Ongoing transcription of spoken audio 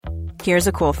Here's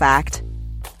a cool fact.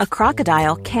 A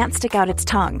crocodile can't stick out its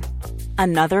tongue.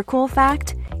 Another cool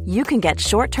fact, you can get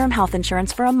short-term health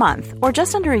insurance for a month or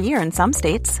just under a year in some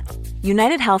states.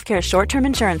 United Healthcare short-term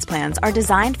insurance plans are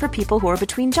designed for people who are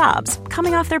between jobs,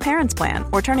 coming off their parents' plan,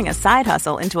 or turning a side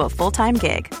hustle into a full-time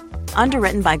gig.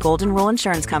 Underwritten by Golden Rule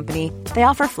Insurance Company, they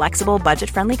offer flexible,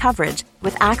 budget-friendly coverage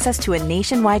with access to a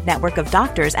nationwide network of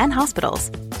doctors and hospitals.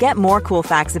 Get more cool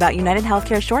facts about United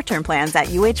Healthcare short-term plans at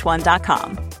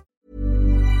uh1.com.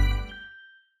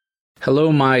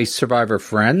 Hello, my survivor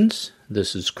friends.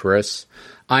 This is Chris.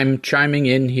 I'm chiming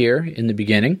in here in the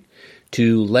beginning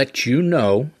to let you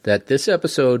know that this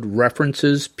episode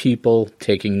references people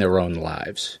taking their own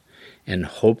lives. And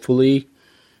hopefully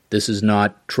this is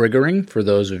not triggering for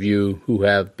those of you who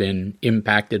have been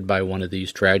impacted by one of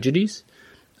these tragedies.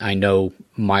 I know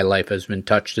my life has been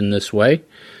touched in this way.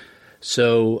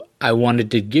 So I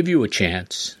wanted to give you a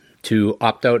chance to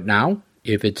opt out now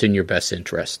if it's in your best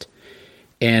interest.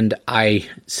 And I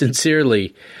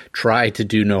sincerely try to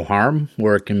do no harm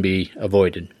where it can be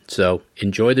avoided. So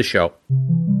enjoy the show.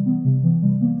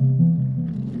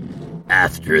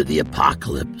 After the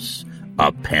Apocalypse,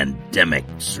 a pandemic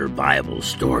survival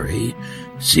story,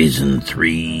 Season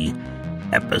 3,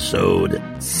 Episode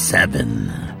 7,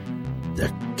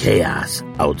 The Chaos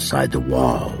Outside the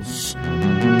Walls.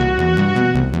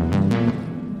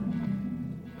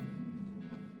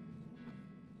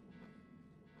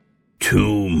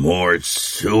 Two more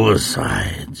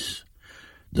suicides.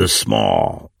 The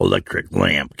small electric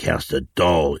lamp cast a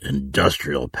dull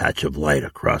industrial patch of light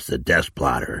across the desk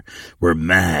blotter where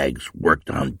Mags worked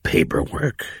on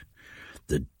paperwork.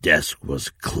 The desk was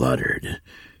cluttered.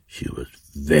 She was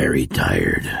very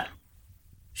tired.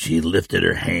 She lifted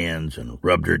her hands and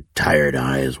rubbed her tired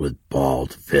eyes with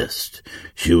balled fists.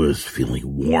 She was feeling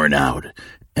worn out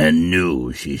and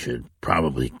knew she should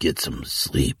probably get some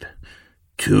sleep.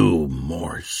 Two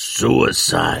more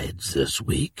suicides this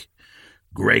week.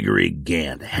 Gregory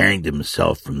Gant hanged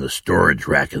himself from the storage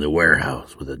rack in the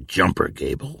warehouse with a jumper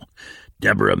cable.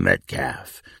 Deborah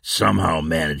Metcalf somehow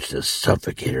managed to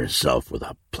suffocate herself with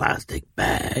a plastic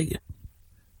bag.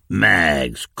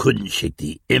 Mags couldn't shake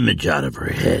the image out of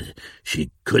her head.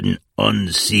 She couldn't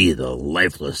unsee the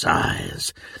lifeless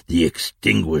eyes, the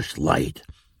extinguished light.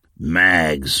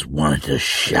 Mags wanted to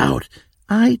shout,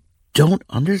 "I don't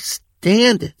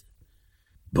understand it."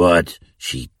 But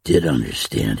she did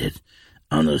understand it.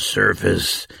 On the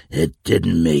surface, it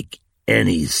didn't make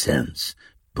any sense.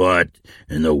 But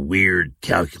in the weird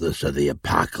calculus of the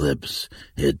apocalypse,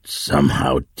 it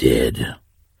somehow did.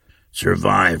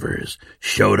 Survivors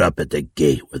showed up at the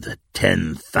gate with a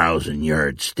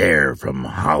 10,000-yard stare from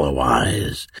hollow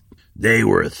eyes. They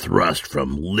were thrust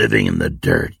from living in the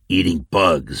dirt, eating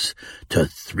bugs, to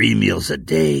 3 meals a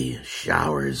day,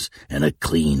 showers, and a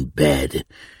clean bed.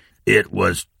 It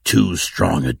was too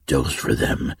strong a dose for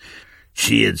them.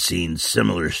 She had seen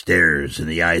similar stares in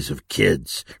the eyes of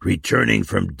kids returning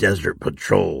from desert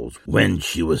patrols when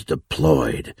she was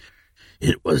deployed.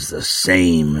 It was the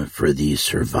same for these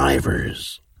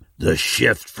survivors. The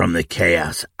shift from the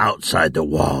chaos outside the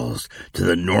walls to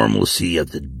the normalcy of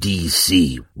the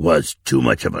DC was too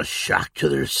much of a shock to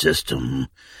their system.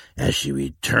 As she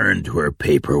returned to her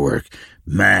paperwork,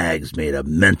 Mags made a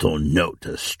mental note to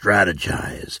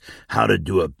strategize how to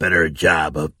do a better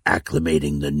job of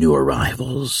acclimating the new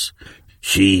arrivals.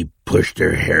 She pushed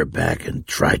her hair back and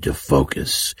tried to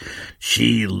focus.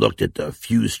 She looked at the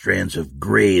few strands of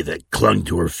gray that clung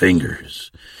to her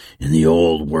fingers. In the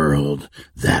old world,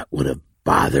 that would have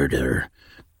bothered her,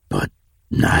 but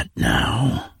not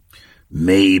now.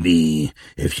 Maybe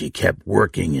if she kept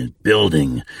working and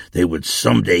building, they would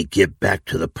someday get back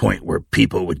to the point where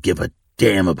people would give a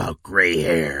damn about gray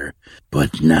hair.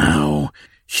 But now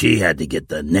she had to get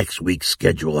the next week's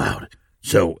schedule out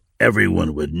so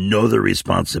everyone would know their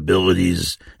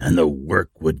responsibilities and the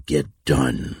work would get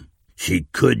done. She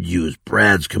could use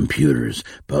Brad's computers,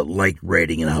 but liked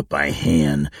writing it out by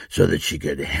hand so that she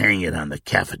could hang it on the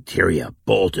cafeteria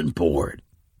bulletin board.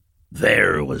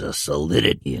 There was a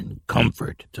solidity and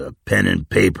comfort to pen and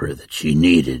paper that she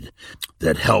needed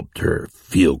that helped her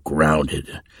feel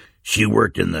grounded. She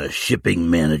worked in the shipping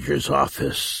manager's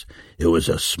office. It was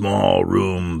a small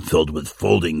room filled with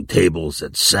folding tables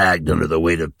that sagged under the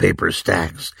weight of paper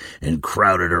stacks and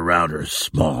crowded around her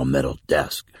small metal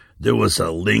desk. There was a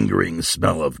lingering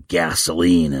smell of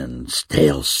gasoline and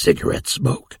stale cigarette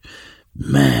smoke.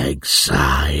 Mag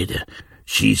sighed.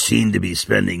 She seemed to be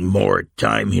spending more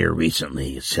time here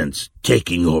recently since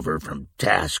taking over from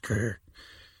Tasker.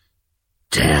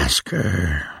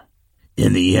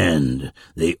 In the end,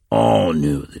 they all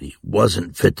knew that he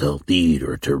wasn't fit to lead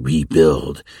or to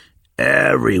rebuild.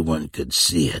 Everyone could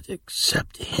see it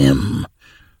except him.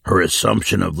 Her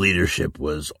assumption of leadership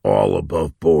was all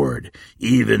above board,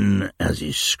 even as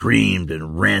he screamed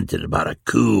and ranted about a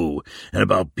coup and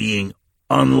about being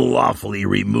unlawfully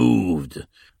removed.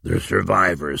 The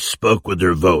survivors spoke with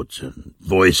their votes and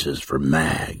voices for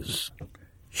Mags.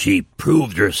 She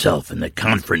proved herself in the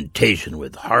confrontation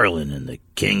with Harlan and the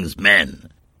King's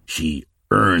men. She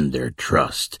earned their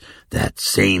trust, that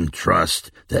same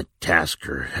trust that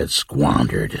Tasker had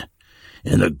squandered.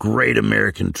 In the great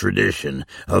American tradition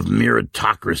of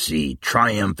meritocracy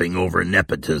triumphing over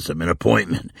nepotism and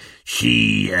appointment,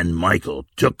 she and Michael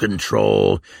took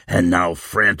control and now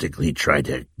frantically tried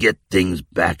to get things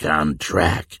back on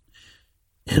track.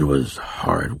 It was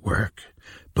hard work,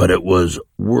 but it was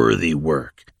worthy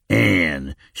work,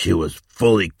 and she was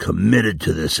fully committed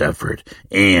to this effort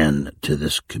and to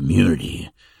this community.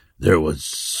 There was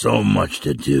so much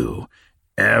to do.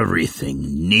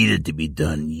 Everything needed to be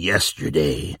done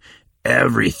yesterday.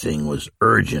 Everything was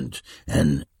urgent,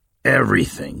 and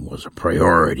everything was a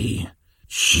priority.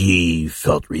 She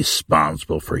felt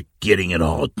responsible for getting it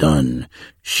all done.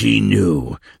 She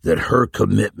knew that her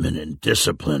commitment and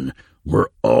discipline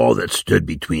were all that stood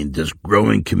between this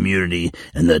growing community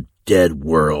and the dead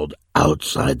world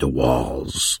outside the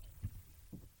walls.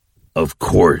 Of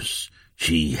course,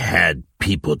 she had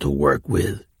people to work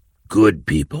with, good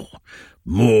people.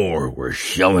 More were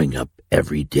showing up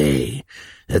every day.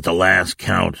 At the last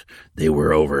count, there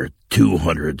were over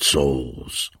 200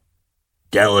 souls.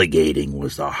 Delegating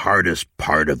was the hardest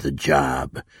part of the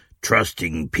job,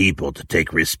 trusting people to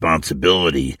take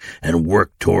responsibility and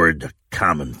work toward a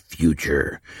common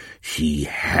future. She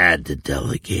had to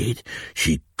delegate.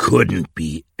 She couldn't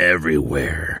be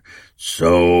everywhere.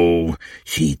 So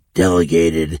she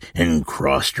delegated and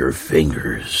crossed her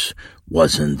fingers.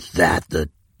 Wasn't that the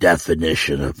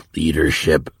definition of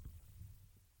leadership?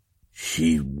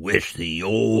 She wished the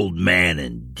old man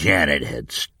and Janet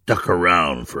had stuck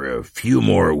around for a few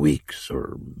more weeks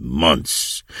or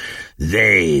months.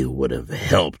 They would have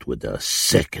helped with the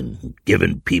sick and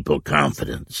given people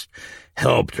confidence,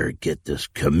 helped her get this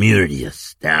community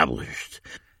established,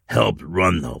 helped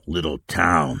run the little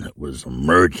town that was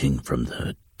emerging from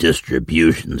the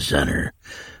distribution center.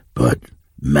 But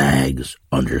Mags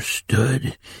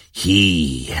understood.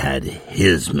 He had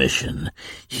his mission.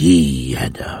 He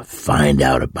had to find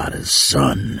out about his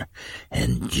son,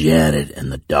 and Janet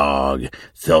and the dog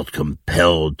felt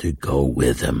compelled to go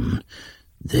with him.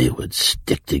 They would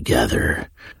stick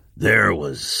together. There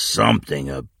was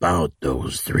something about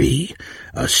those three,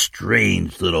 a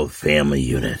strange little family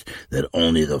unit that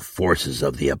only the forces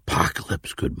of the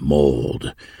apocalypse could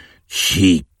mold.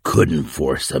 She couldn't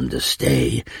force them to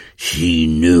stay. She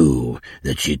knew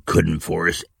that she couldn't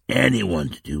force anyone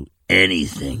to do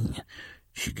anything.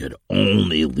 She could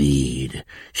only lead.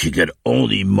 She could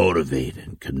only motivate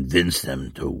and convince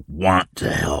them to want to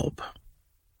help.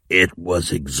 It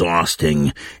was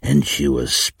exhausting, and she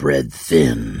was spread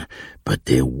thin, but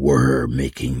they were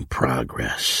making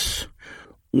progress.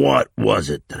 What was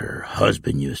it that her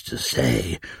husband used to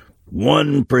say?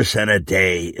 1% a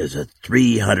day is a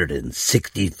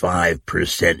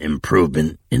 365%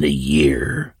 improvement in a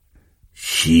year.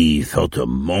 She felt a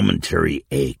momentary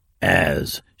ache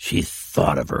as she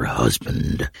thought of her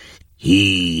husband.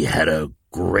 He had a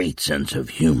great sense of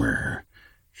humor.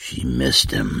 She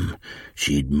missed him.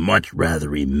 She'd much rather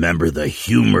remember the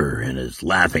humor in his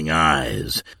laughing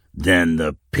eyes than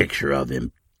the picture of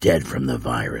him dead from the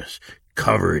virus,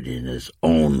 covered in his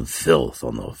own filth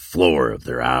on the floor of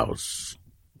their house.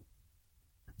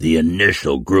 The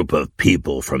initial group of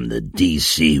people from the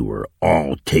D.C. were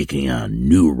all taking on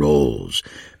new roles.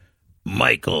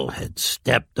 Michael had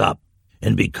stepped up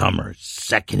and become her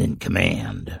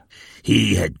second-in-command.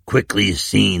 He had quickly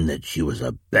seen that she was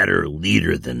a better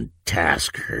leader than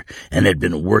Tasker and had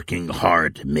been working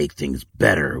hard to make things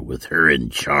better with her in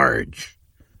charge.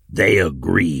 They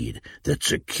agreed that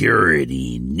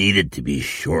security needed to be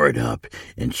shored up,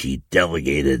 and she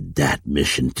delegated that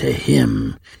mission to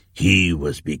him. He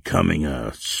was becoming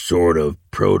a sort of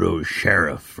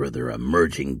proto-sheriff for their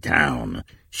emerging town.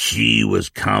 She was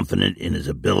confident in his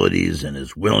abilities and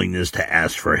his willingness to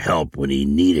ask for help when he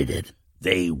needed it.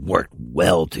 They worked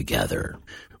well together.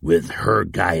 With her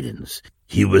guidance,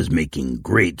 he was making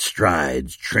great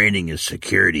strides training his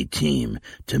security team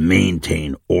to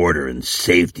maintain order and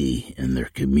safety in their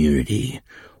community.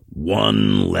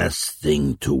 One less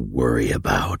thing to worry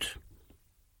about.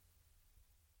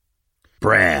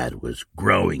 Brad was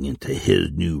growing into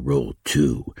his new role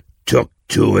too, took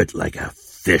to it like a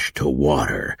fish to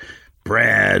water.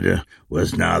 Brad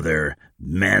was now their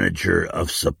manager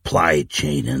of supply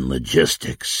chain and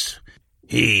logistics.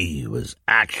 He was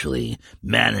actually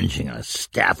managing a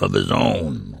staff of his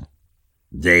own.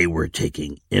 They were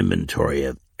taking inventory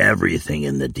of everything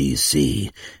in the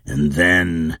DC and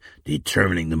then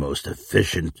determining the most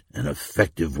efficient and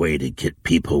effective way to get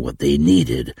people what they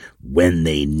needed when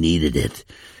they needed it.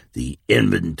 The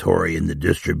inventory in the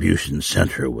distribution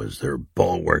center was their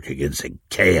bulwark against the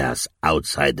chaos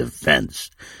outside the fence.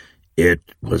 It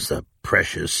was a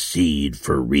precious seed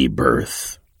for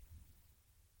rebirth.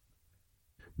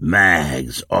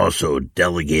 Mags also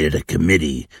delegated a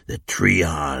committee that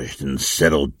triaged and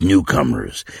settled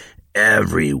newcomers.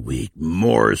 Every week,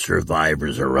 more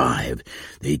survivors arrived.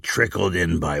 They trickled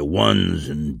in by ones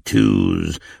and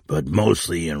twos, but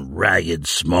mostly in ragged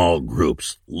small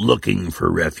groups looking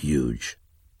for refuge.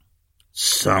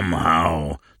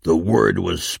 Somehow, the word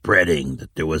was spreading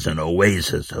that there was an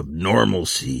oasis of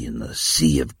normalcy in the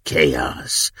sea of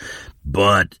chaos,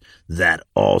 but that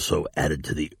also added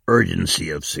to the urgency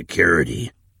of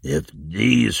security. If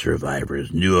these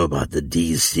survivors knew about the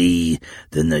DC,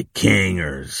 then the king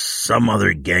or some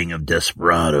other gang of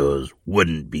desperados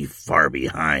wouldn't be far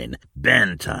behind,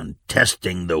 bent on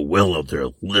testing the will of their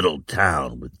little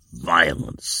town with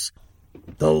violence.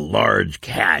 The large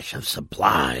cache of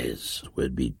supplies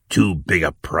would be too big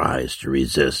a prize to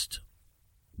resist.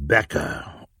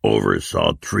 Becca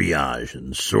oversaw triage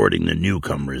and sorting the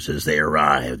newcomers as they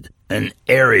arrived. An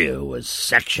area was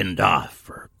sectioned off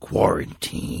for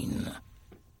quarantine.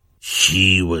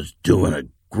 She was doing a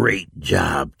great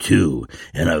job, too,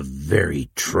 in a very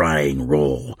trying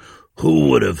role. Who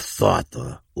would have thought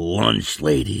the lunch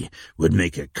lady would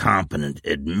make a competent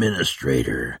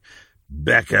administrator?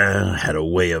 Becca had a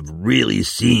way of really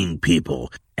seeing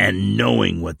people and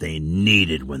knowing what they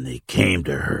needed when they came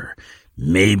to her.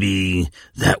 Maybe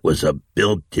that was a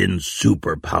built-in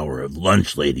superpower of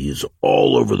lunch ladies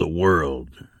all over the world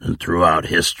and throughout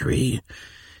history.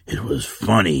 It was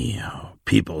funny how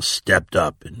people stepped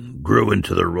up and grew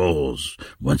into their roles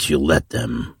once you let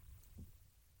them.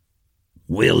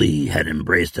 Willie had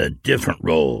embraced a different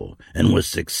role and was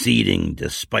succeeding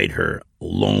despite her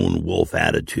lone wolf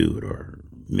attitude, or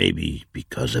maybe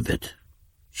because of it.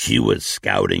 She was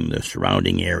scouting the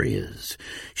surrounding areas.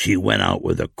 She went out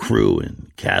with a crew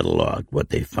and cataloged what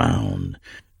they found.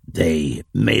 They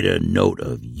made a note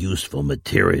of useful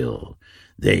material.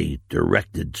 They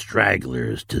directed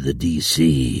stragglers to the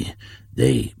DC.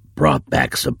 They brought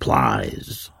back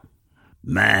supplies.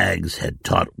 Mags had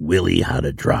taught Willie how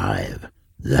to drive.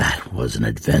 That was an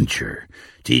adventure,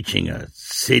 teaching a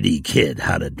city kid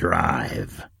how to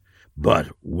drive. But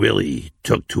Willie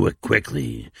took to it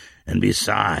quickly, and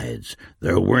besides,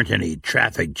 there weren't any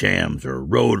traffic jams or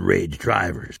road rage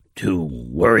drivers to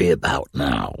worry about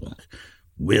now.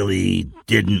 Willie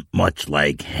didn't much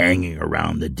like hanging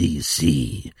around the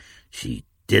DC. She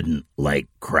didn't like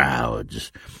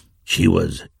crowds. She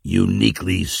was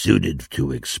uniquely suited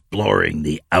to exploring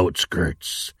the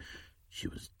outskirts. She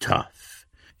was tough.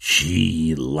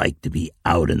 She liked to be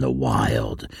out in the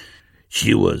wild.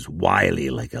 She was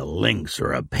wily like a lynx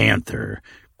or a panther,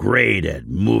 great at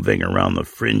moving around the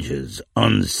fringes,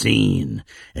 unseen,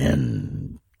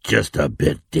 and just a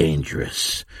bit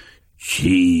dangerous.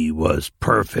 She was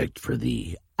perfect for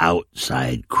the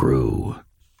outside crew.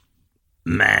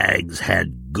 Mags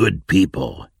had good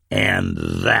people, and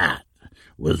that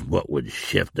was what would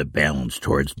shift the balance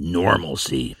towards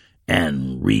normalcy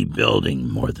and rebuilding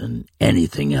more than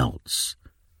anything else.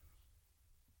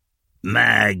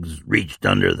 Mags reached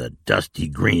under the dusty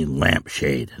green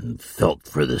lampshade and felt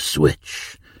for the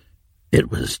switch.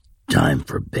 It was time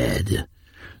for bed.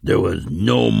 There was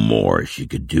no more she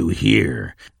could do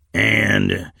here,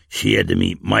 and she had to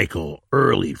meet Michael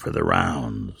early for the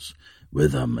rounds.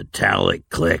 With a metallic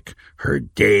click, her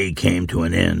day came to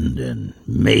an end, and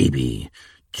maybe,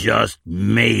 just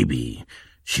maybe,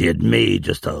 she had made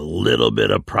just a little bit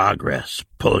of progress,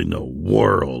 pulling the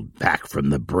world back from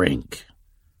the brink.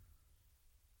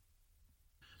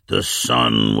 The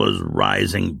sun was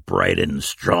rising bright and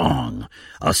strong.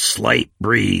 A slight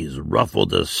breeze ruffled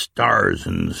the stars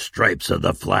and stripes of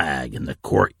the flag in the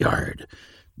courtyard.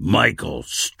 Michael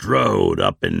strode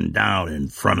up and down in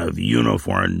front of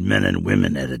uniformed men and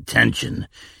women at attention.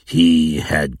 He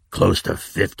had close to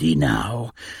 50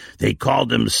 now. They called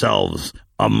themselves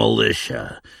a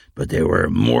militia, but they were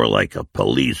more like a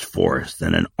police force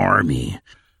than an army.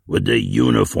 With the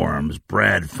uniforms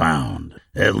Brad found,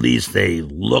 at least they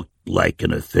looked like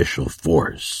an official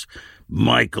force.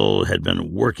 Michael had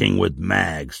been working with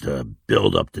Mags to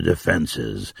build up the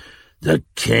defenses. The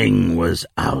king was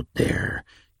out there.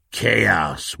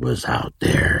 Chaos was out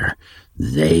there.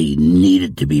 They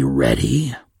needed to be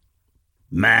ready.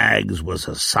 Mags was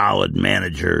a solid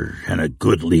manager and a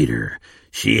good leader.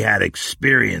 She had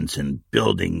experience in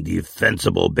building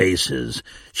defensible bases.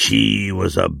 She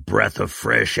was a breath of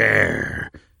fresh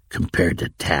air compared to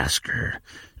Tasker.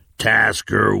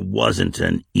 Tasker wasn't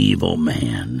an evil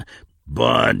man,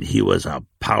 but he was a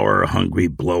power-hungry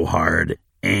blowhard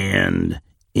and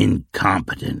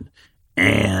incompetent,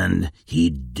 and he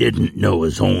didn't know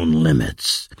his own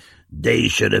limits. They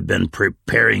should have been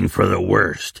preparing for the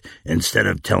worst instead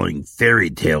of telling fairy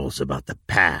tales about the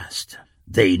past.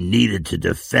 They needed to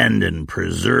defend and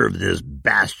preserve this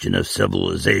bastion of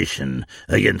civilization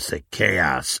against the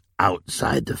chaos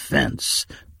outside the fence.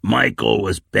 Michael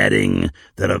was betting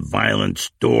that a violent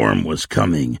storm was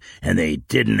coming, and they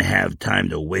didn't have time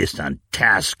to waste on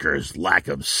Tasker's lack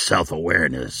of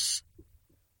self-awareness.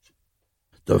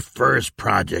 The first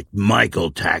project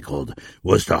Michael tackled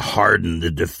was to harden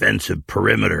the defensive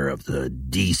perimeter of the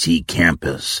D.C.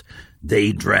 campus.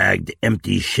 They dragged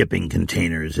empty shipping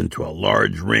containers into a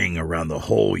large ring around the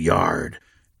whole yard.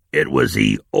 It was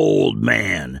the old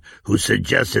man who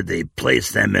suggested they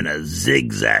place them in a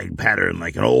zigzag pattern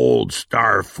like an old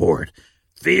star fort.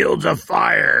 "Fields of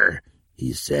fire,"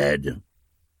 he said.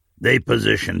 They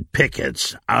positioned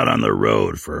pickets out on the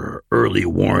road for early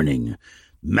warning.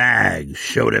 Mag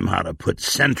showed him how to put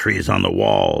sentries on the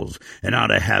walls and how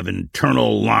to have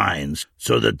internal lines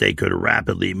so that they could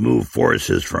rapidly move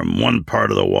forces from one part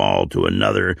of the wall to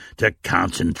another to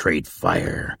concentrate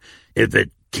fire. If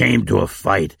it came to a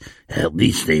fight, at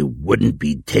least they wouldn't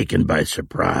be taken by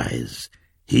surprise.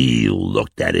 He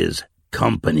looked at his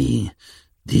company.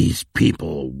 These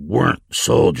people weren't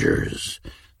soldiers.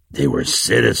 They were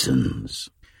citizens.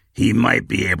 He might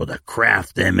be able to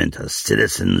craft them into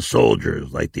citizen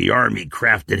soldiers like the army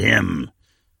crafted him.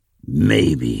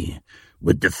 Maybe,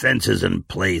 with defenses in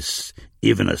place,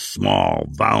 even a small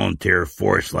volunteer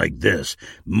force like this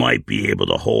might be able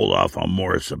to hold off a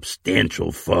more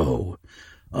substantial foe.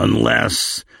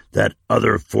 Unless that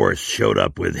other force showed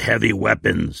up with heavy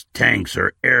weapons, tanks,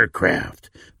 or aircraft.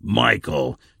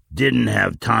 Michael didn't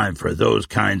have time for those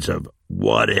kinds of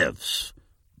what-ifs.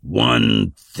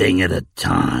 One thing at a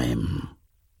time.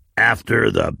 After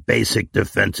the basic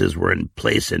defenses were in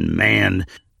place and manned,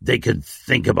 they could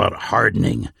think about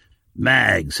hardening.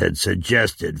 Mags had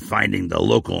suggested finding the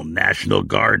local National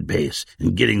Guard base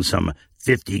and getting some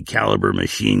 .50 caliber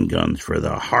machine guns for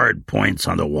the hard points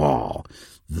on the wall.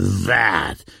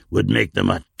 That would make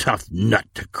them a tough nut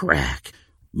to crack.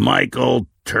 Michael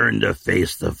turned to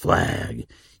face the flag.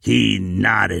 He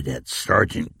nodded at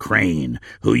Sergeant Crane,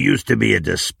 who used to be a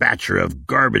dispatcher of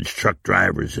garbage truck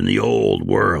drivers in the old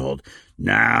world.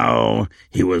 Now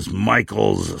he was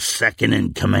Michael's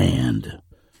second-in-command.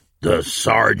 The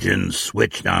sergeant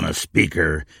switched on a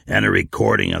speaker, and a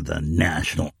recording of the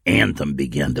national anthem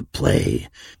began to play.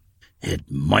 It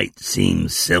might seem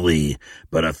silly,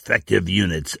 but effective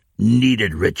units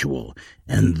needed ritual,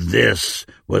 and this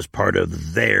was part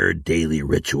of their daily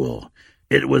ritual.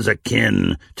 It was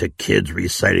akin to kids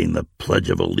reciting the Pledge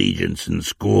of Allegiance in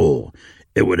school.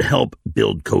 It would help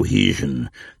build cohesion,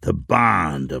 the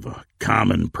bond of a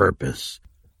common purpose,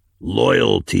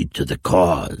 loyalty to the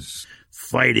cause,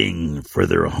 fighting for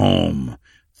their home,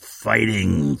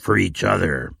 fighting for each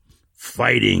other,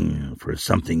 fighting for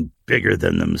something bigger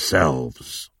than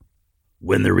themselves.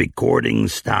 When the recording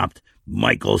stopped,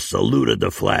 Michael saluted the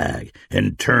flag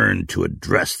and turned to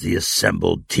address the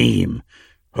assembled team.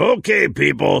 "Okay,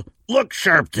 people, look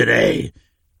sharp today,"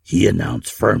 he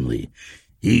announced firmly.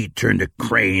 He turned to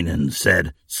Crane and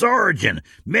said, "Sergeant,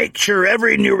 make sure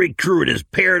every new recruit is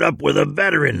paired up with a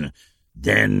veteran."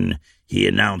 Then he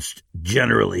announced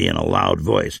generally in a loud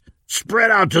voice,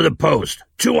 "Spread out to the post,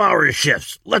 2-hour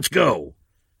shifts, let's go."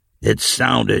 It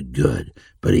sounded good,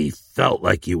 but he felt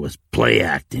like he was play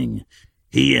acting.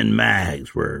 He and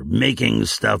Mags were making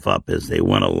stuff up as they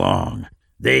went along.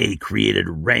 They created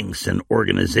ranks and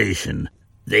organization.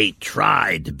 They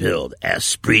tried to build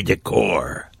esprit de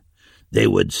corps. They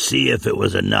would see if it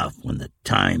was enough when the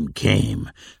time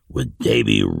came. Would they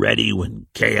be ready when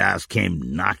chaos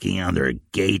came knocking on their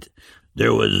gate?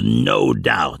 There was no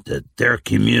doubt that their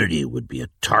community would be a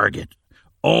target.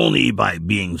 Only by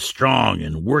being strong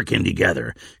and working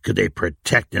together could they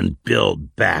protect and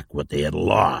build back what they had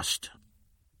lost.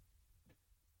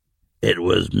 It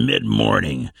was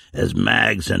mid-morning as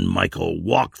Mags and Michael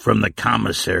walked from the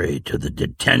commissary to the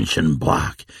detention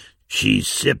block. She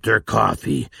sipped her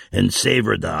coffee and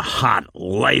savored the hot,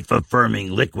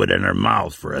 life-affirming liquid in her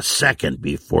mouth for a second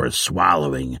before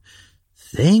swallowing.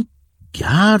 Thank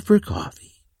God for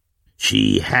coffee.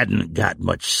 She hadn't got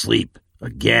much sleep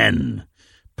again.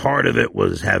 Part of it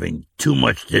was having too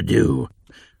much to do.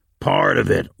 Part of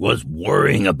it was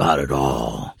worrying about it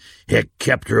all. It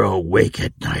kept her awake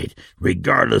at night,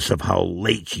 regardless of how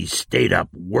late she stayed up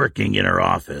working in her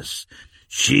office.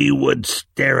 She would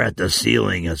stare at the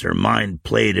ceiling as her mind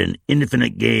played an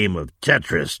infinite game of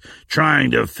Tetris,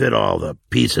 trying to fit all the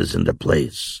pieces into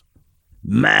place.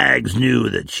 Mags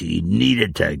knew that she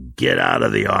needed to get out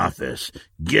of the office,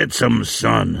 get some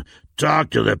sun, talk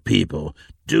to the people,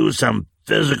 do some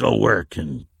physical work,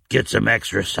 and get some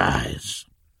exercise.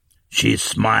 She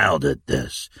smiled at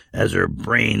this as her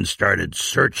brain started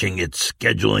searching its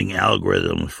scheduling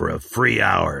algorithms for a free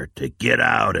hour to get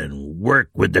out and work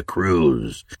with the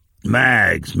crews.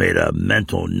 Mags made a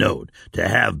mental note to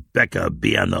have Becca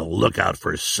be on the lookout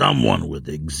for someone with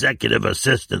executive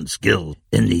assistant skills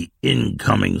in the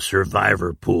incoming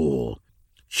survivor pool.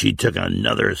 She took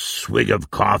another swig of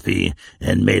coffee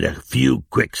and made a few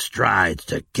quick strides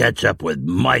to catch up with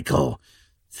Michael.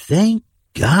 Thank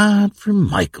God for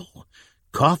Michael.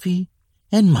 Coffee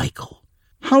and Michael.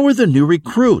 How are the new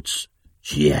recruits?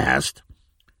 She asked.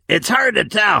 It's hard to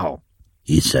tell,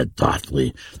 he said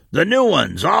thoughtfully. The new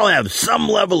ones all have some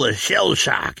level of shell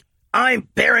shock. I'm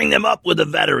pairing them up with the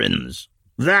veterans.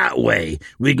 That way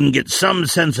we can get some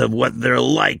sense of what they're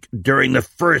like during the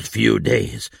first few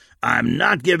days. I'm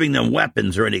not giving them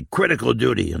weapons or any critical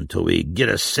duty until we get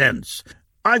a sense.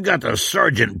 I've got the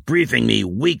sergeant briefing me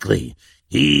weekly.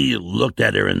 He looked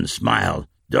at her and smiled.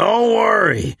 Don't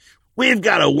worry. We've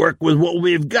got to work with what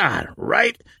we've got,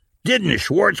 right? Didn't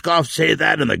Schwarzkopf say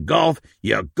that in the Gulf?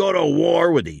 You go to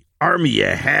war with the army you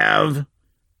have?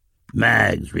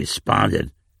 Mags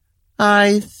responded.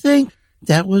 I think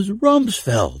that was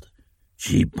Rumsfeld.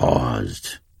 She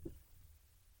paused.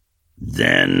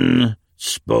 Then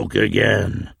spoke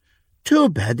again. Too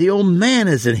bad the old man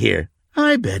isn't here.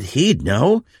 I bet he'd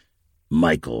know.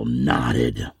 Michael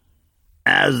nodded.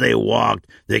 As they walked,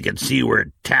 they could see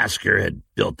where Tasker had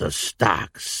built the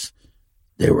stocks.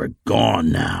 They were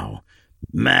gone now.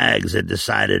 Mags had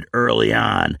decided early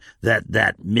on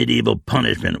that medieval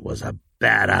punishment was a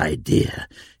bad idea.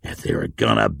 If they were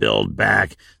gonna build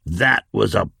back, that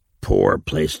was a poor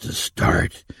place to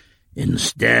start.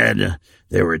 Instead,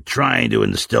 they were trying to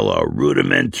instill a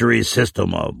rudimentary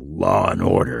system of law and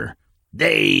order.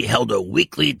 They held a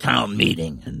weekly town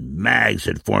meeting, and Mags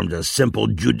had formed a simple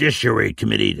judiciary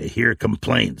committee to hear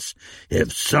complaints.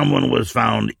 If someone was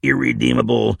found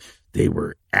irredeemable, they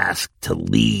were asked to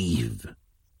leave.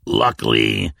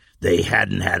 Luckily, they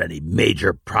hadn't had any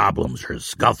major problems or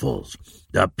scuffles.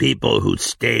 The people who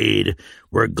stayed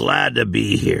were glad to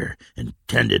be here and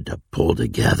tended to pull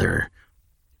together.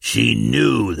 She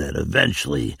knew that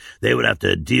eventually they would have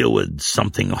to deal with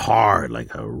something hard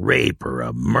like a rape or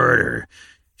a murder.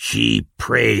 She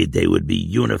prayed they would be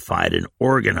unified and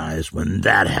organized when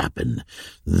that happened.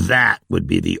 That would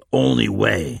be the only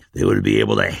way they would be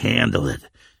able to handle it.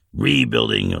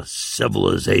 Rebuilding a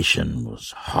civilization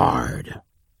was hard.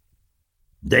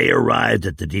 They arrived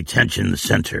at the detention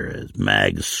center as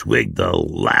Mag swigged the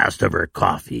last of her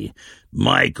coffee.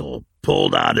 Michael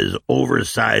pulled out his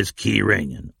oversized key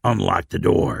ring and unlocked the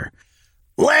door.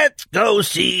 Let's go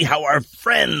see how our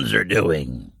friends are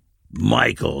doing.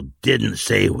 Michael didn't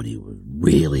say what he was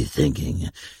really thinking.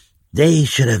 They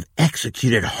should have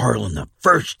executed Harlan the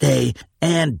first day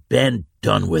and been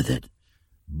done with it.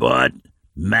 But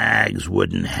Mags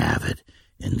wouldn't have it.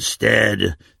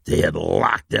 Instead, they had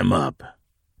locked them up.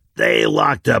 They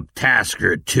locked up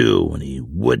Tasker, too, when he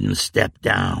wouldn't step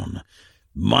down.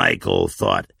 Michael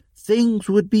thought things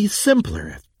would be simpler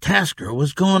if Tasker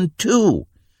was gone, too.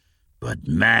 But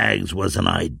Mags was an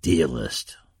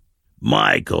idealist.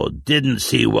 Michael didn't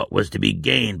see what was to be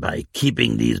gained by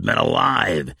keeping these men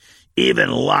alive. Even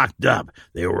locked up,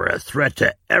 they were a threat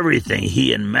to everything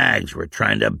he and Mags were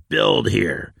trying to build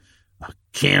here. A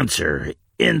cancer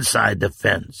inside the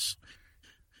fence.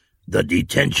 The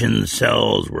detention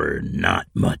cells were not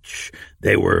much.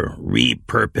 They were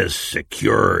repurposed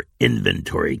secure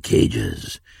inventory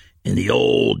cages. In the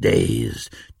old days,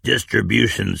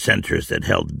 distribution centers that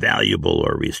held valuable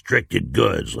or restricted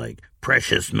goods like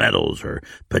precious metals or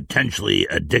potentially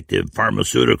addictive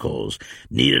pharmaceuticals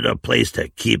needed a place to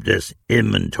keep this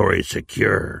inventory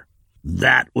secure.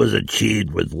 That was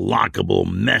achieved with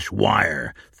lockable mesh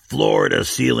wire,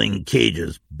 floor-to-ceiling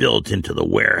cages built into the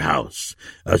warehouse,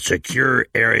 a secure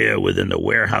area within the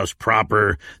warehouse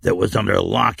proper that was under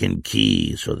lock and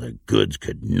key so the goods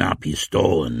could not be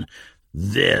stolen.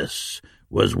 This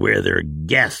was where their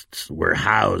guests were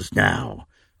housed now.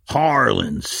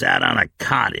 Harlan sat on a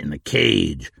cot in the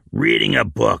cage, reading a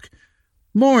book.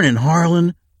 "Morning,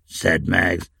 Harlan," said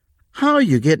Mags. "How are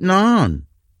you getting on?"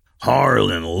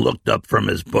 Harlan looked up from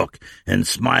his book and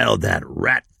smiled that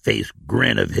rat-faced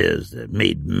grin of his that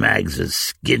made Mags's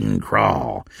skin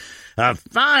crawl. "A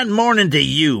fine morning to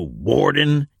you,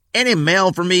 Warden. Any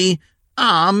mail for me?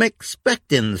 I'm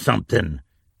expecting something."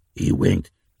 He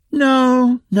winked.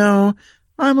 No,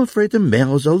 I'm afraid the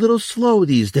mail's a little slow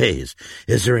these days.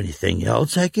 Is there anything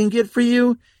else I can get for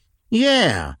you?"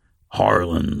 "Yeah."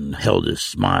 Harlan held his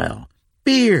smile.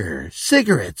 "Beer,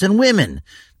 cigarettes, and women.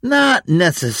 Not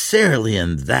necessarily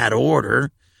in that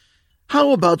order."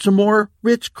 "How about some more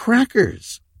Ritz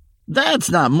crackers?"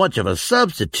 "That's not much of a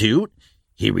substitute,"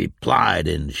 he replied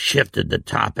and shifted the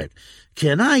topic.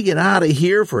 "Can I get out of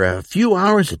here for a few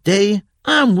hours a day?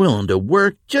 I'm willing to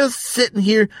work. Just sitting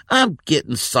here, I'm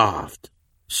getting soft."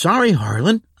 "Sorry,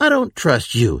 Harlan, I don't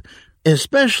trust you,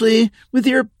 especially with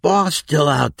your boss still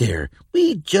out there.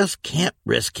 We just can't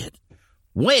risk it."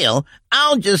 "Well,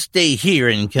 I'll just stay here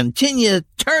and continue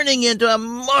turning into a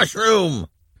mushroom,"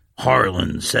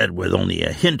 Harlan said with only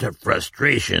a hint of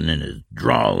frustration in his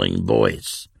drawling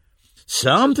voice.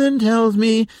 "Something tells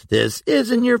me this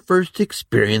isn't your first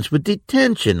experience with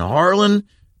detention, Harlan."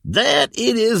 "That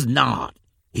it is not,"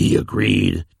 he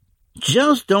agreed.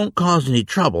 "Just don't cause any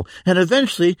trouble, and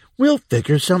eventually we'll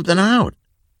figure something out."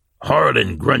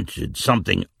 Harlan grunted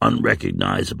something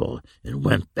unrecognizable and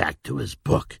went back to his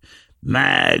book.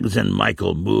 Mags and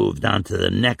Michael moved on to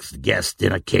the next guest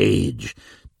in a cage,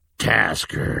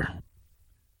 Tasker.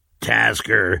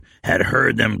 Tasker had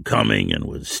heard them coming and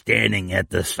was standing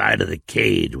at the side of the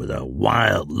cage with a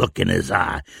wild look in his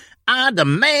eye. "I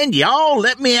demand you all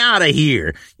let me out of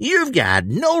here. You've got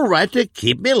no right to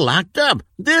keep me locked up.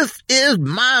 This is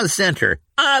my center.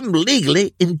 I'm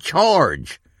legally in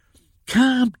charge."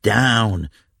 "Calm down,"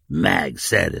 Mag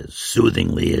said as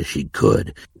soothingly as she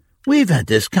could. "We've had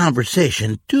this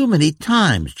conversation too many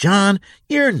times, John.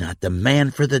 You're not the man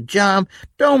for the job.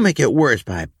 Don't make it worse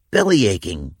by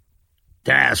bellyaching."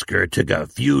 Tasker took a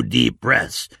few deep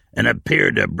breaths and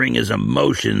appeared to bring his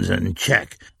emotions in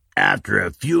check. After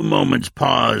a few moments'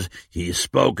 pause, he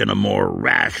spoke in a more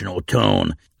rational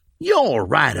tone. "You're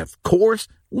right, of course.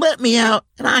 Let me out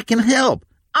and I can help.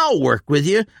 I'll work with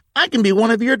you. I can be one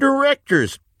of your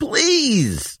directors.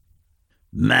 Please."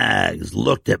 Mags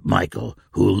looked at Michael,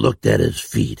 who looked at his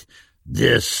feet.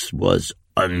 This was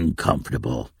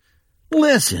uncomfortable.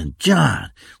 "Listen,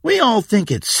 John, we all think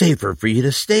it's safer for you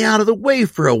to stay out of the way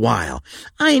for a while.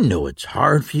 I know it's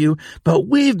hard for you, but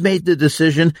we've made the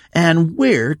decision, and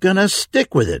we're gonna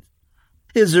stick with it.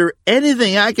 Is there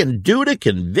anything I can do to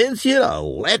convince you to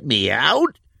let me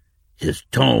out?" His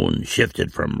tone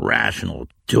shifted from rational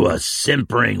to a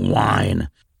simpering whine.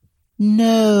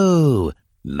 "No,"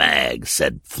 Mag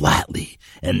said flatly,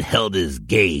 and held his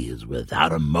gaze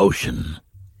without emotion.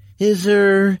 "Is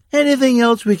there anything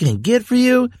else we can get for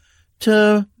you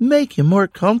to make you more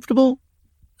comfortable?"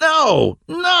 "No,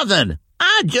 nothing.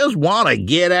 I just want to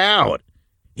get out."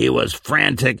 He was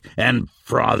frantic and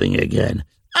frothing again.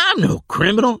 "I'm no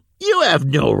criminal. You have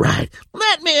no right.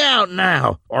 Let me out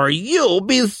now, or you'll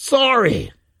be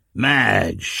sorry."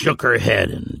 Mag shook her head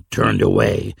and turned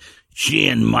away. She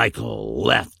and Michael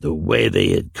left the way they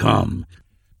had come.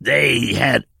 They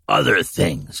had other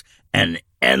things, an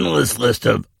endless list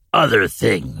of other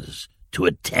things to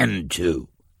attend to.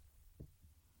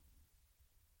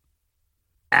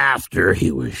 After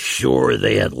he was sure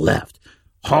they had left,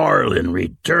 Harlan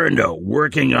returned to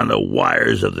working on the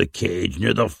wires of the cage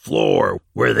near the floor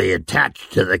where they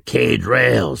attached to the cage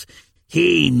rails.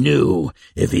 He knew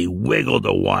if he wiggled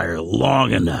the wire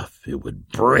long enough, it would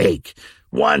break.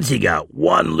 Once he got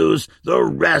one loose, the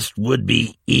rest would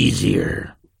be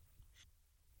easier.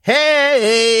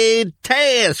 "Hey,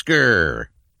 Tasker!"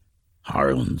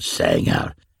 Harlan sang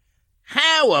out.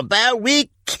 "How about we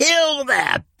kill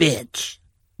that bitch?"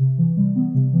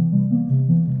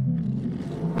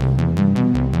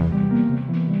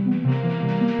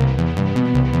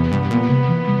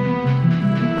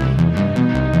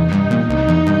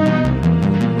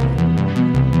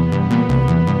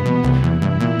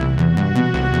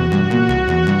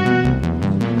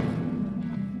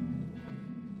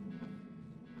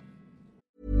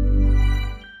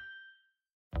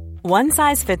 One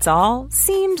size fits all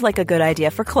seemed like a good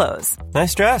idea for clothes.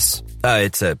 Nice dress.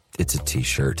 It's a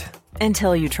t-shirt.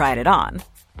 Until you tried it on.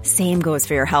 Same goes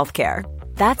for your healthcare.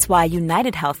 That's why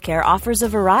United Healthcare offers a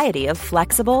variety of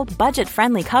flexible,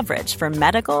 budget-friendly coverage for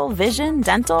medical, vision,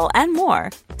 dental, and more.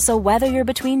 So whether you're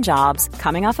between jobs,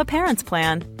 coming off a parent's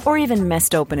plan, or even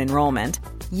missed open enrollment,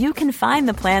 you can find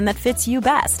the plan that fits you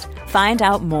best. Find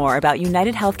out more about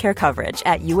United Healthcare coverage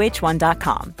at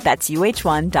UH1.com. That's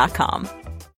UH1.com.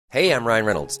 Hey, I'm Ryan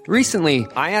Reynolds. Recently,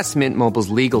 I asked Mint Mobile's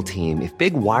legal team if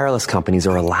big wireless companies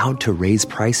are allowed to raise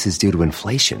prices due to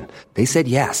inflation. They said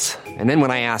yes. And then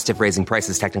when I asked if raising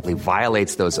prices technically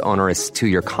violates those onerous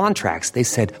two-year contracts, they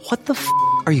said, "What the f***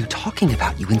 are you talking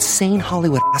about, you insane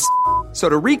Hollywood ass?" So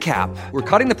to recap, we're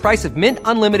cutting the price of Mint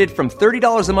Unlimited from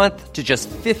 $30 a month to just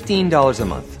 $15 a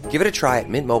month. Give it a try at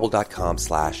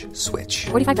mintmobile.com/switch.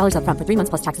 $45 up front for 3 months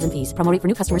plus taxes and fees. Promo rate for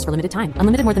new customers for limited time.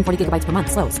 Unlimited more than 40 gigabytes per month.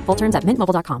 Slows full terms at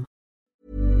mintmobile.com.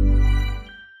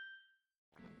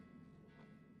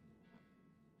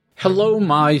 Hello,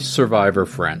 my survivor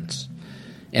friends,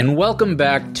 and welcome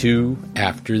back to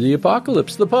After the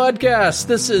Apocalypse, the podcast.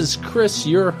 This is Chris,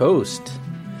 your host.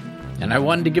 And I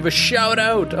wanted to give a shout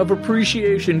out of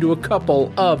appreciation to a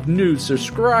couple of new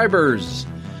subscribers.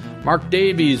 Mark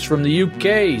Davies from the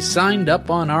UK signed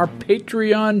up on our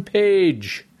Patreon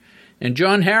page. And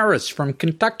John Harris from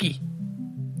Kentucky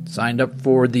signed up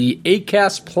for the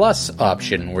Acast Plus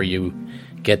option, where you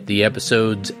get the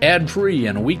episodes ad-free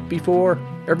and a week before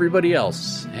everybody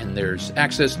else. And there's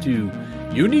access to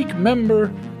unique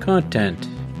member content.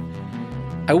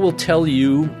 I will tell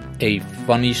you a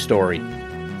funny story.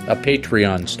 A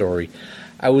Patreon story.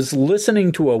 I was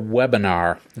listening to a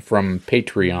webinar from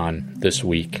Patreon this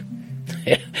week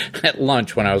at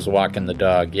lunch when I was walking the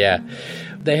dog. Yeah,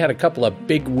 they had a couple of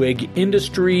bigwig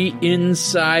industry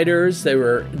insiders. They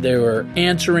were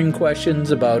answering questions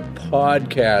about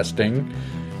podcasting,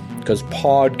 because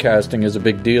podcasting is a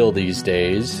big deal these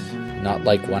days. Not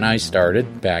like when I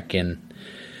started back in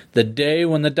the day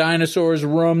when the dinosaurs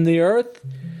roamed the earth.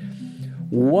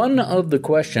 One of the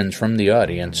questions from the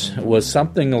audience was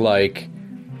something like,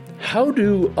 how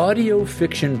do audio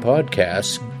fiction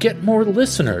podcasts get more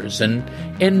listeners and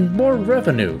more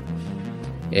revenue?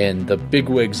 And the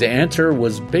bigwig's answer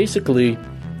was basically,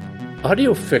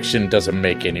 audio fiction doesn't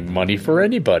make any money for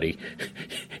anybody.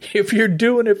 If you're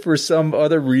doing it for some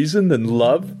other reason than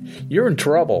love, you're in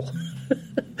trouble.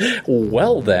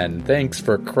 Well then, thanks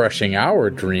for crushing our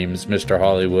dreams, Mr.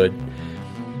 Hollywood.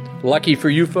 Lucky for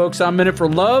you folks, I'm in it for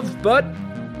love, but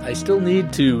I still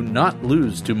need to not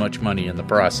lose too much money in the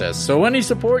process, so any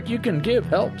support you can give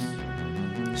helps.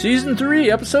 Season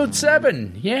 3, Episode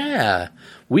 7. Yeah,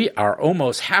 we are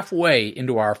almost halfway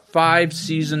into our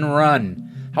 5-season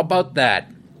run. How about that?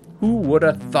 Who would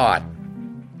have thought?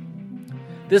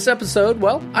 This episode,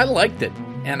 well, I liked it,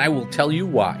 and I will tell you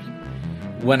why.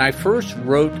 When I first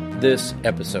wrote this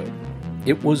episode,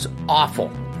 it was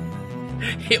awful.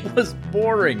 It was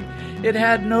boring. It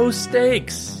had no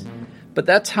stakes. But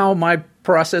that's how my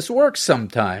process works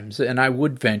sometimes, and I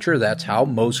would venture that's how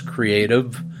most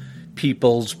creative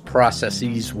people's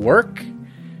processes work.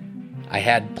 I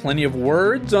had plenty of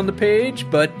words on the page,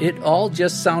 but it all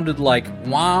just sounded like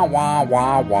wah, wah,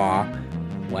 wah, wah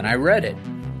when I read it.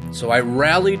 So I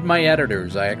rallied my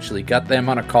editors. I actually got them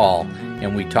on a call,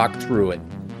 and we talked through it.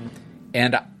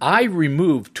 And I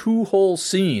removed 2 whole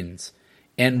scenes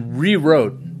and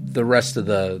rewrote the rest of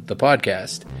the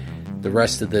podcast, the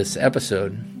rest of this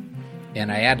episode.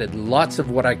 And I added lots of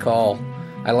what I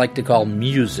like to call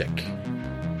music,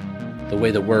 the way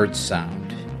the words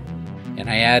sound. And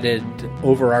I added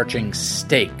overarching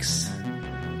stakes,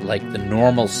 like the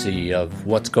normalcy of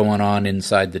what's going on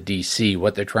inside the DC,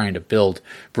 what they're trying to build,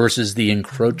 versus the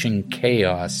encroaching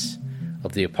chaos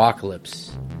of the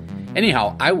apocalypse.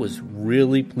 Anyhow, I was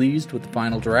really pleased with the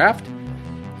final draft.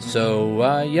 So,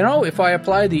 if I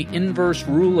apply the inverse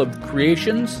rule of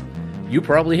creations, you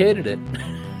probably hated it.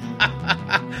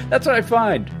 That's what I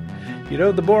find.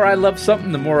 The more I love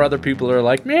something, the more other people are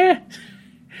like, meh.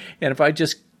 And if I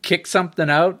just kick something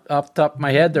out off the top of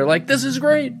my head, they're like, this is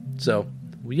great. So,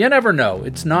 you never know.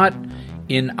 It's not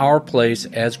in our place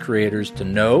as creators to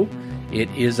know. It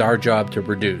is our job to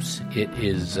produce. It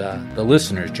is the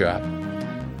listener's job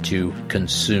to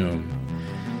consume.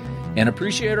 And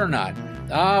appreciate or not,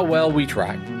 we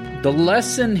tried. The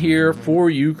lesson here for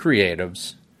you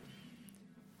creatives,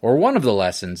 or one of the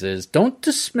lessons, is don't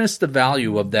dismiss the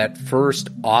value of that first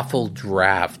awful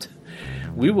draft.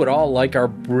 We would all like our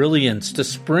brilliance to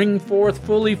spring forth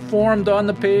fully formed on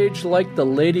the page like the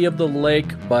Lady of the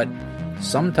Lake, but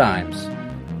sometimes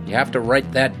you have to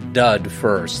write that dud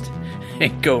first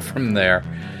and go from there.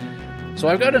 So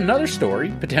I've got another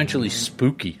story, potentially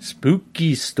spooky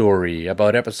story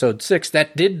about episode 6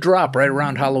 that did drop right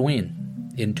around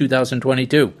Halloween in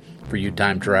 2022 for you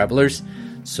time travelers.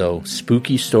 So,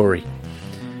 spooky story.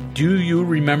 Do you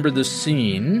remember the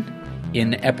scene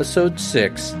in episode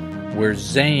 6 where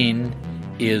Zane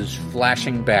is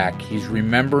flashing back? He's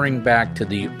remembering back to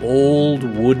the old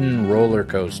wooden roller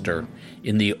coaster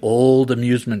in the old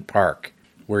amusement park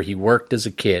where he worked as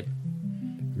a kid.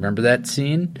 Remember that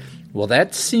scene? Well,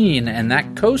 that scene and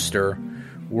that coaster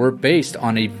were based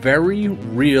on a very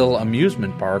real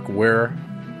amusement park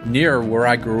near where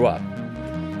I grew up.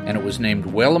 And it was named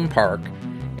Whalum Park,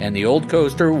 and the old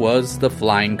coaster was the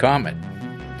Flying Comet.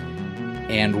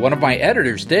 And one of my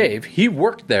editors, Dave, he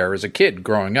worked there as a kid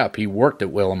growing up. He worked at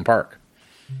Whalum Park.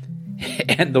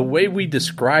 And the way we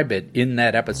describe it in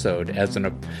that episode as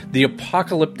the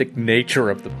apocalyptic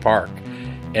nature of the park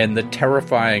and the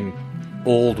terrifying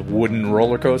old wooden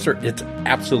roller coaster, it's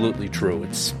absolutely true.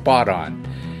 It's spot on.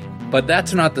 But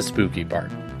that's not the spooky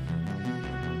part.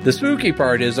 The spooky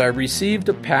part is I received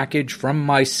a package from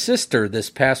my sister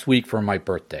this past week for my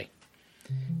birthday.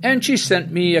 And she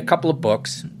sent me a couple of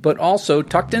books, but also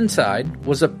tucked inside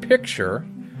was a picture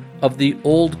of the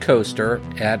old coaster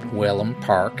at Whalum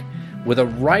Park with a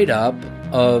write-up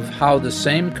of how the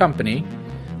same company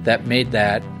that made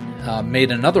that made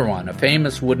another one, a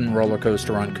famous wooden roller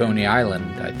coaster on Coney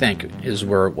Island, I think is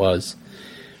where it was.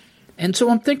 And so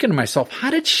I'm thinking to myself,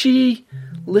 how did she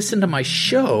listen to my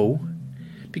show?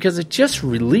 Because it just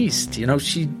released,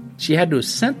 she had to have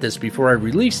sent this before I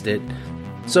released it.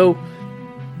 So,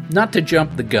 not to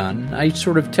jump the gun, I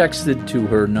sort of texted to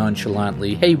her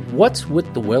nonchalantly, hey, what's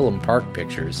with the Whalum Park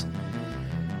pictures?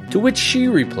 To which she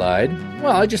replied,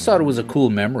 well, I just thought it was a cool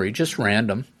memory, just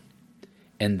random.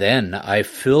 And then I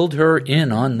filled her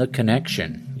in on the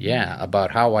connection. Yeah,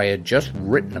 about how I had just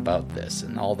written about this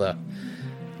and all the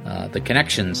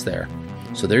connections there.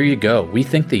 So there you go. We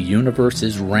think the universe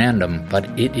is random, but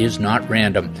it is not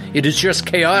random. It is just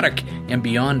chaotic and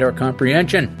beyond our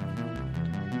comprehension.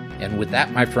 And with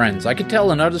that, my friends, I could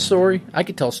tell another story. I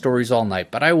could tell stories all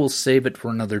night, but I will save it for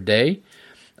another day.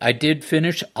 I did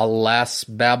finish Alas,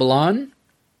 Babylon,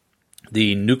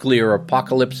 the nuclear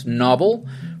apocalypse novel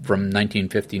from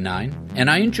 1959, and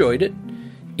I enjoyed it.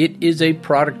 It is a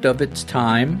product of its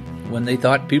time when they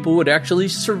thought people would actually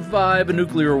survive a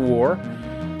nuclear war.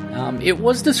 It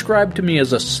was described to me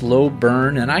as a slow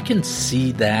burn, and I can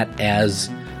see that as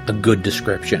a good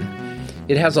description.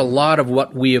 It has a lot of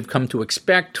what we have come to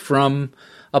expect from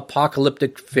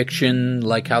apocalyptic fiction,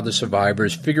 like how the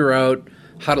survivors figure out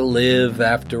how to live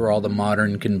after all the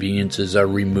modern conveniences are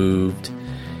removed.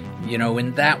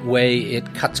 In that way,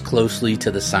 it cuts closely to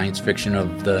the science fiction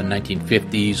of the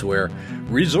 1950s, where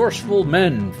resourceful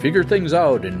men figure things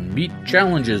out and meet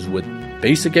challenges with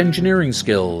basic engineering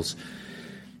skills.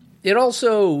 It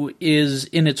also is,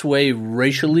 in its way,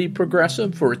 racially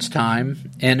progressive for its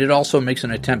time, and it also makes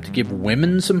an attempt to give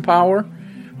women some power,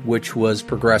 which was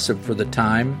progressive for the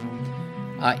time,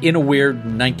 in a weird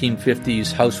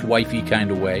 1950s housewifey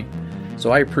kind of way. So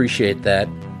I appreciate that.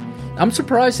 I'm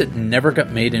surprised it never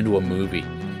got made into a movie.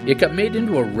 It got made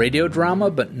into a radio drama,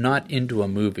 but not into a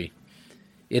movie.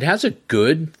 It has a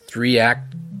good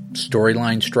 3-act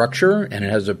storyline structure, and it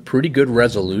has a pretty good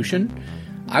resolution.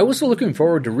 I was looking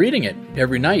forward to reading it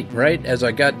every night, right? As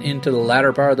I got into the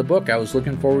latter part of the book, I was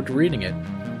looking forward to reading it.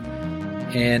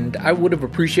 And I would have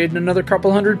appreciated another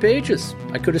couple hundred pages.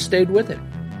 I could have stayed with it.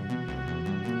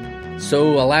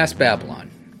 So, Alas, Babylon.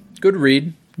 Good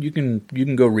read. You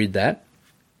can go read that.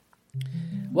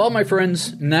 Well, my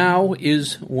friends, now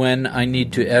is when I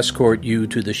need to escort you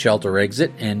to the shelter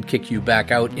exit and kick you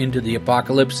back out into the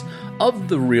apocalypse of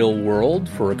the real world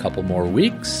for a couple more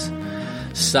weeks.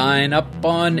 Sign up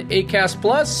on Acast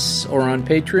Plus or on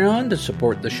Patreon to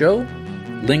support the show.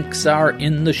 Links are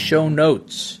in the show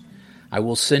notes. I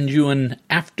will send you an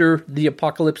After the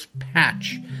Apocalypse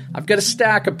patch. I've got a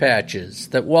stack of patches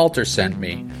that Walter sent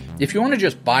me. If you want to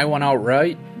just buy one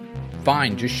outright,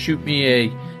 fine. Just shoot me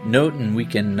a note and we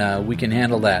can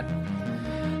handle that.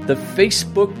 The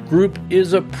Facebook group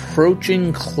is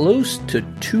approaching close to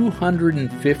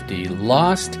 250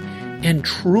 lost and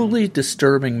truly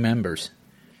disturbing members.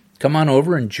 Come on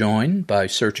over and join by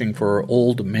searching for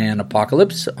Old Man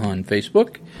Apocalypse on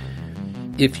Facebook.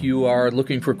 If you are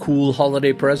looking for cool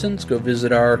holiday presents, go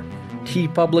visit our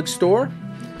TeePublic store.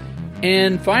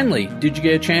 And finally, did you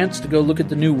get a chance to go look at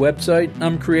the new website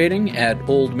I'm creating at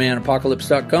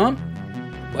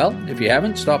oldmanapocalypse.com? Well, if you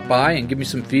haven't, stop by and give me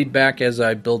some feedback as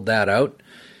I build that out.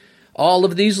 All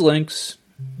of these links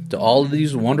to all of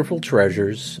these wonderful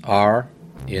treasures are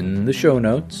in the show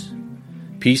notes.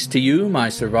 Peace to you, my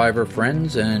survivor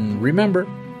friends, and remember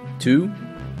to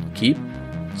keep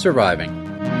surviving.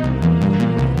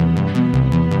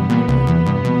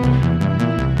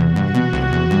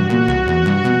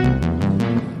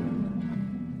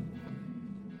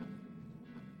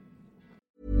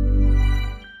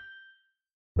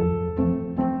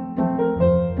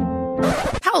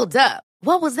 Hold up.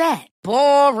 What was that?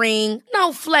 Boring.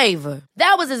 No flavor.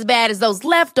 That was as bad as those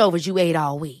leftovers you ate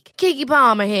all week. Keke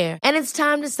Palmer here, and it's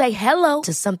time to say hello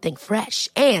to something fresh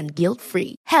and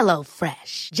guilt-free. Hello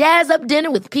Fresh. Jazz up dinner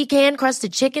with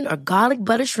pecan-crusted chicken or garlic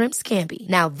butter shrimp scampi.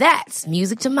 Now that's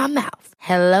music to my mouth.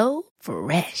 Hello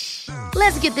Fresh.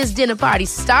 Let's get this dinner party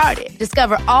started.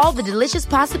 Discover all the delicious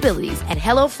possibilities at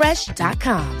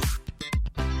HelloFresh.com.